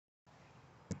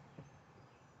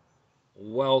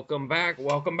Welcome back,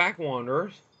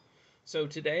 Wanderers. So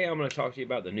today I'm going to talk to you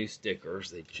about the new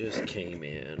stickers. They just came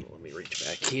in. Let me reach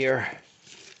back here,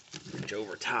 reach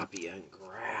over top of you and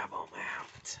grab them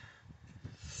out.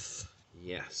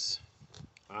 Yes,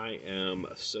 I am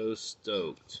so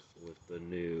stoked with the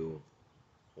new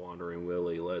Wandering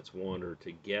Willie Let's Wander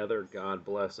Together God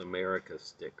Bless America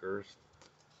stickers.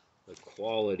 The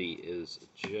quality is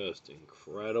just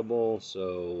incredible.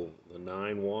 So the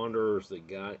 9 Wanderers that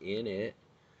got in it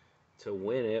to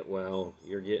win it, well,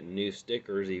 you're getting new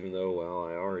stickers, even though, well,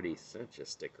 I already sent you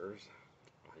stickers.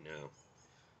 I know.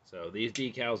 So these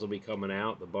decals will be coming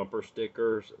out, the bumper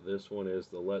stickers. This one is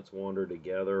the Let's Wander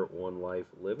Together, One Life,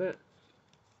 Live It.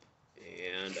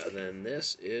 And then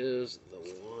this is the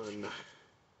one.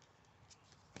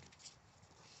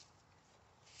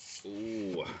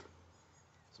 Ooh,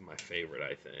 this is my favorite,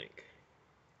 I think.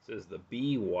 It says the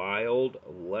Be Wild,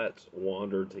 Let's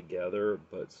Wander Together,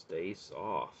 but Stay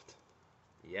Soft.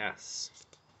 Yes.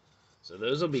 So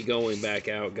those will be going back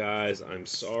out, guys. I'm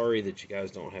sorry that you guys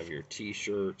don't have your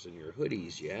t-shirts and your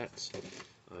hoodies yet.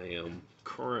 I am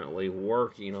currently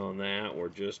working on that. We're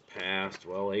just past,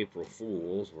 well, April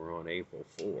Fools. We're on April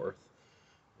 4th.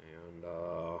 And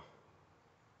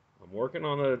I'm working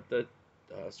on the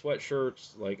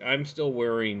sweatshirts. Like, I'm still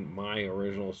wearing my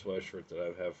original sweatshirt that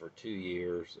I've had for 2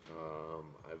 years.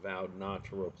 I vowed not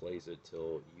to replace it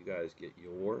till you guys get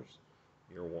yours,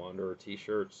 your Wanderer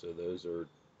t-shirts. So those are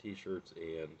t-shirts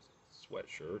and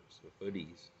sweatshirts,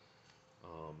 hoodies.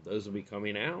 Those will be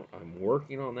coming out. I'm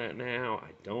working on that now.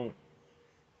 I don't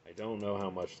know how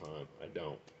much time. I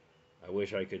don't. I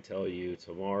wish I could tell you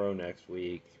tomorrow, next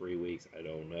week, 3 weeks. I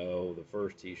don't know. The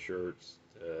first t-shirts,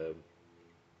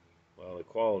 well, the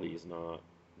quality is not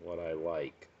what I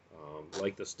like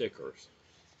the stickers.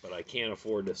 But I can't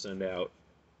afford to send out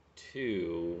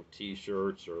 2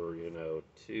 t-shirts or,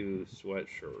 2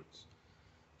 sweatshirts.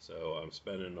 So I'm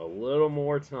spending a little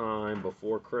more time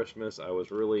before Christmas. I was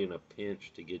really in a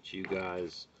pinch to get you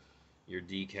guys your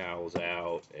decals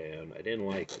out, and I didn't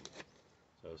like them.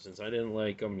 So since I didn't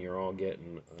like them, you're all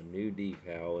getting a new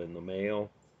decal in the mail.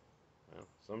 Well,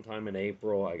 sometime in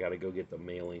April, I got to go get the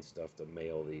mailing stuff to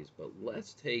mail these. But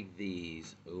let's take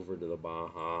these over to the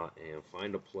Baja and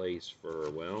find a place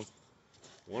for, well,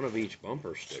 one of each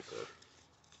bumper sticker.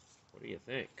 What do you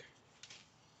think?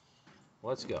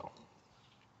 Let's go.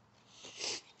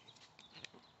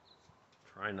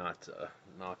 Try not to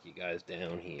knock you guys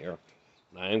down here.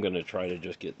 And I am going to try to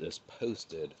just get this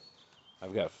posted.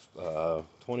 I've got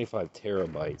 25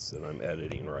 terabytes that I'm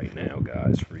editing right now,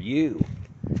 guys, for you.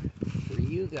 For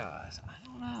you guys. I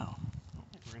don't know. I don't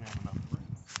think we're going to have enough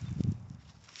room.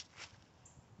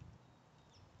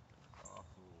 Awful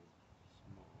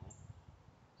small.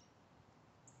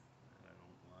 That I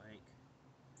don't like.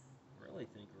 I really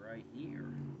think right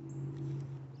here.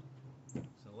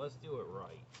 So let's do it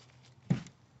right.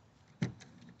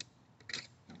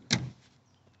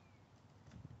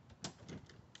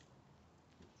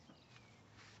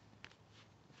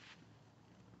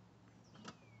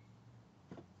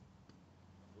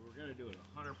 We're going to do it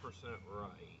 100%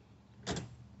 right. We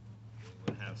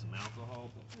would have some alcohol,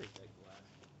 but pretty big glass.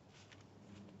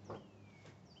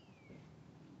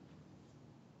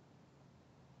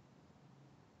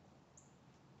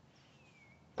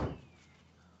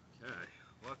 Okay,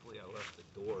 luckily I left the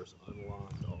doors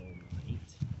unlocked all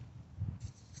night.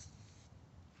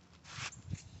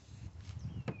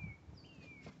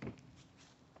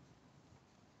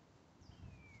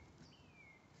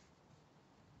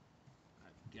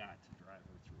 I've got to drive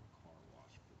her through a car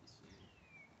wash pretty soon.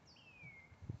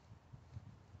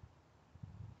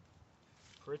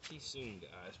 Pretty soon,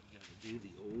 guys, we got to do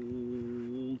the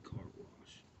old car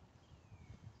wash.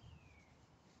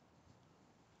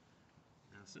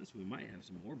 Now, since we might have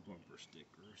some more bumper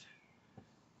stickers,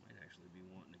 might actually be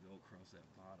wanting to go across that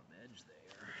bottom edge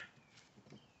there.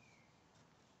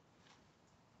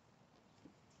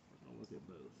 We're gonna look at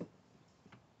both.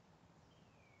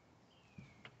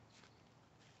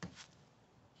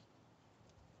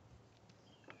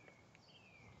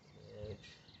 Edge.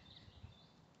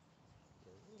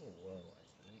 They're a little low, I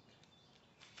think.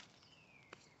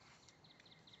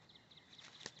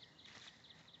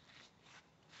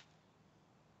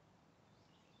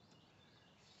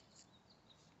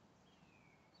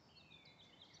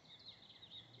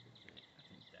 I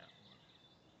think that one.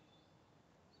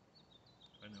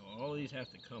 I know all these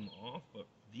have to come off, but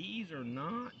these are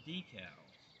not decals.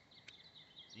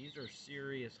 These are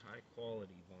serious high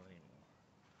quality vinyl,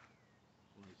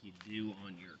 like you do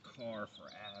on your car for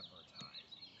advertising.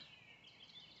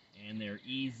 And they're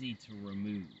easy to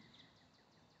remove.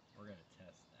 We're gonna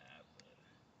test that, but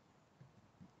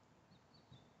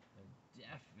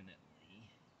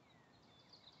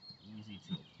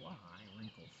to apply,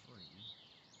 wrinkle-free.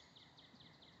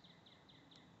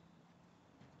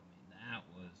 I mean, that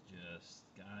was just,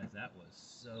 guys, that was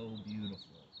so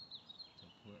beautiful to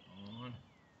put on.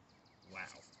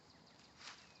 Wow.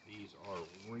 These are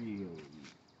really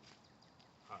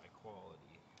high quality.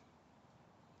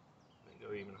 I think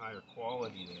they're even higher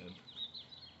quality than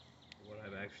what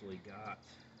I've actually got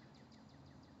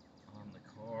on the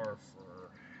car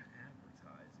for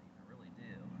advertising. I really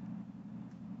do.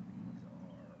 These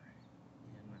are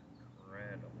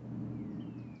incredible.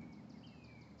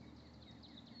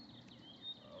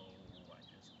 Oh, I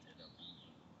just did a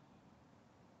boo-boo.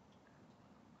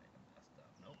 Might have messed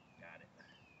up. Nope, got it.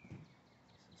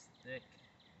 This is thick,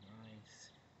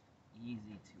 nice,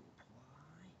 easy to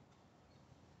apply.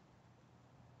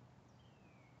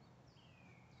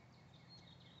 Just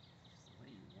the way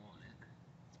you want it.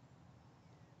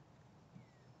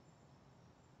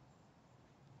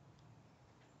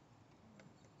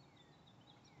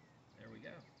 There we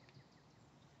go.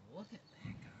 Look at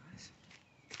that, guys.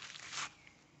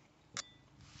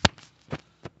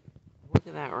 Look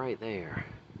at that right there.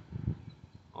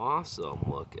 Awesome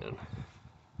looking.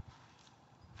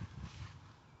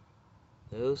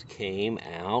 Those came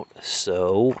out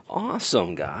so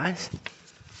awesome, guys.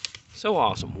 So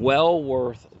awesome. Well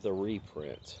worth the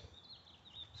reprint.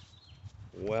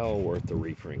 Well worth the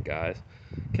reprint, guys.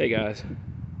 Okay, guys.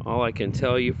 All I can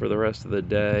tell you for the rest of the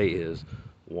day is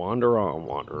wander on,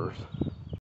 wanderers.